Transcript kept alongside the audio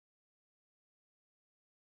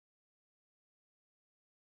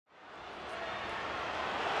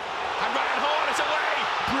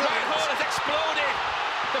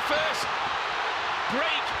first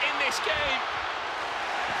break in this game.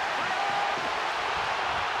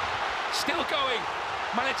 Still going,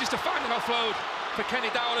 manages to find an offload for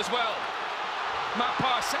Kenny Dowell as well. Matt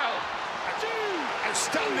Parcell.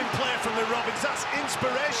 Outstanding play from the Robins. That's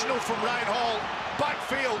inspirational from Ryan Hall.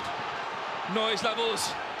 Backfield. Noise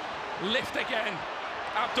levels lift again.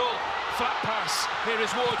 Abdul, flat pass. Here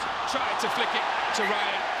is Wood, tried to flick it to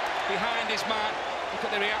Ryan. Behind his man. Look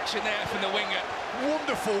at the reaction there from the winger.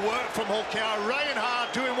 Wonderful work from Hull KR. Ryan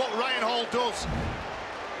Hard doing what Ryan Hall does.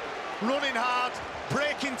 Running hard,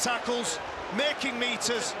 breaking tackles, making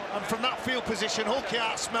meters, and from that field position, Hull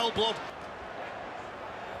KR smell blood.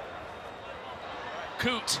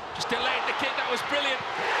 Coote just delayed the kick, that was brilliant.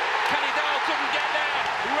 Kenny Dowell couldn't get there.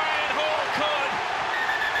 Ryan Hall could.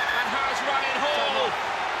 And has Ryan Hall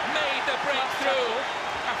made the breakthrough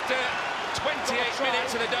after 28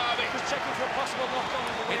 minutes of the derby?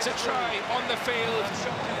 It's a try on the field.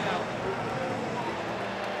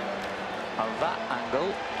 On that angle,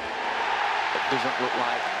 it doesn't look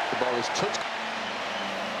like the ball is touched.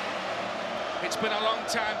 It's been a long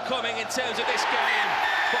time coming in terms of this game,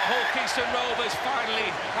 but Hull Kingston Rovers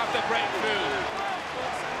finally have the breakthrough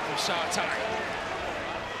from Sartai.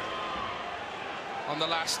 On the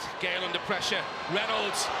last, Gale under pressure.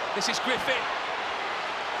 Reynolds, this is Griffin.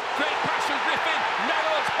 Great pass from Griffin.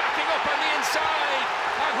 Reynolds backing up on the inside,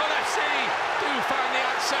 and Hull FC do find the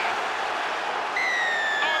answer.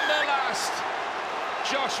 On the last,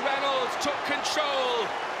 Josh Reynolds took control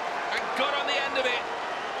and got on the end of it.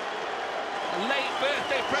 A late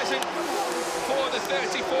birthday present for the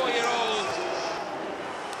 34-year-old.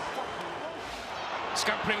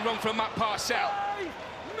 Scampering run from Matt Parcell.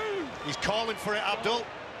 He's calling for it, Abdul.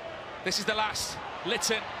 This is the last.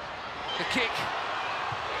 Litton, the kick.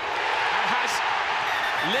 And has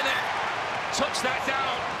Linnett touched that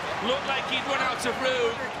down. Looked like he'd run out of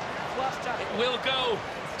room. It will go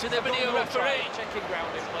to the video referee. Checking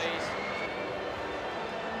grounding, please.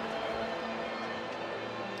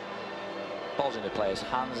 Ball's in the player's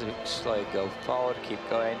hands, slowly go forward, keep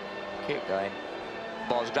going.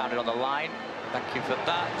 Ball's grounded on the line, thank you for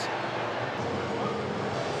that.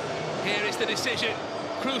 Here is the decision,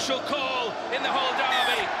 crucial call in the whole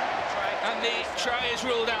derby, and the try is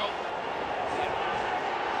ruled out.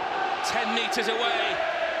 10 metres away,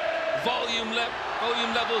 volume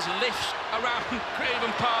levels lift around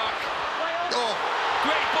Craven Park. Oh.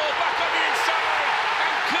 Great ball back on the inside,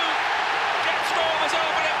 and Coote gets Rovers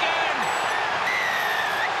over again.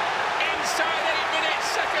 Inside 8 minutes,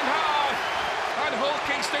 second half, and Hull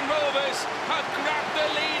Kingston Rovers have grabbed the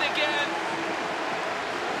lead again.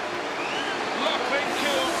 Lachlan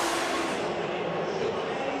Coote.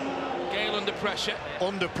 Gale under pressure.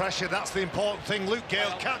 Under pressure, that's the important thing. Luke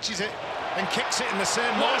Gale catches it and kicks it in the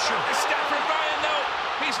same motion. A step from Ryan though.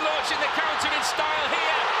 He's launching the counter in style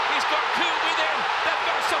here. He's got Coote with him. They've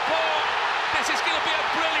got support. This is going to be a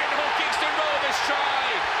brilliant Hull Kingston Rovers try.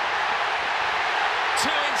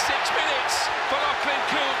 2 in 6 minutes for Lachlan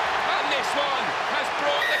Coote, and this one has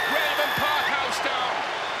brought the Craven Park house down.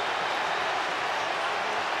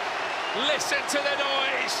 Listen to the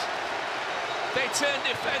noise. They turned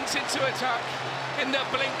defence into attack in the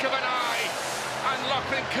blink of an eye, and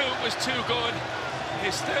Lachlan Coote was too good.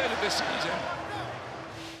 His third of the season.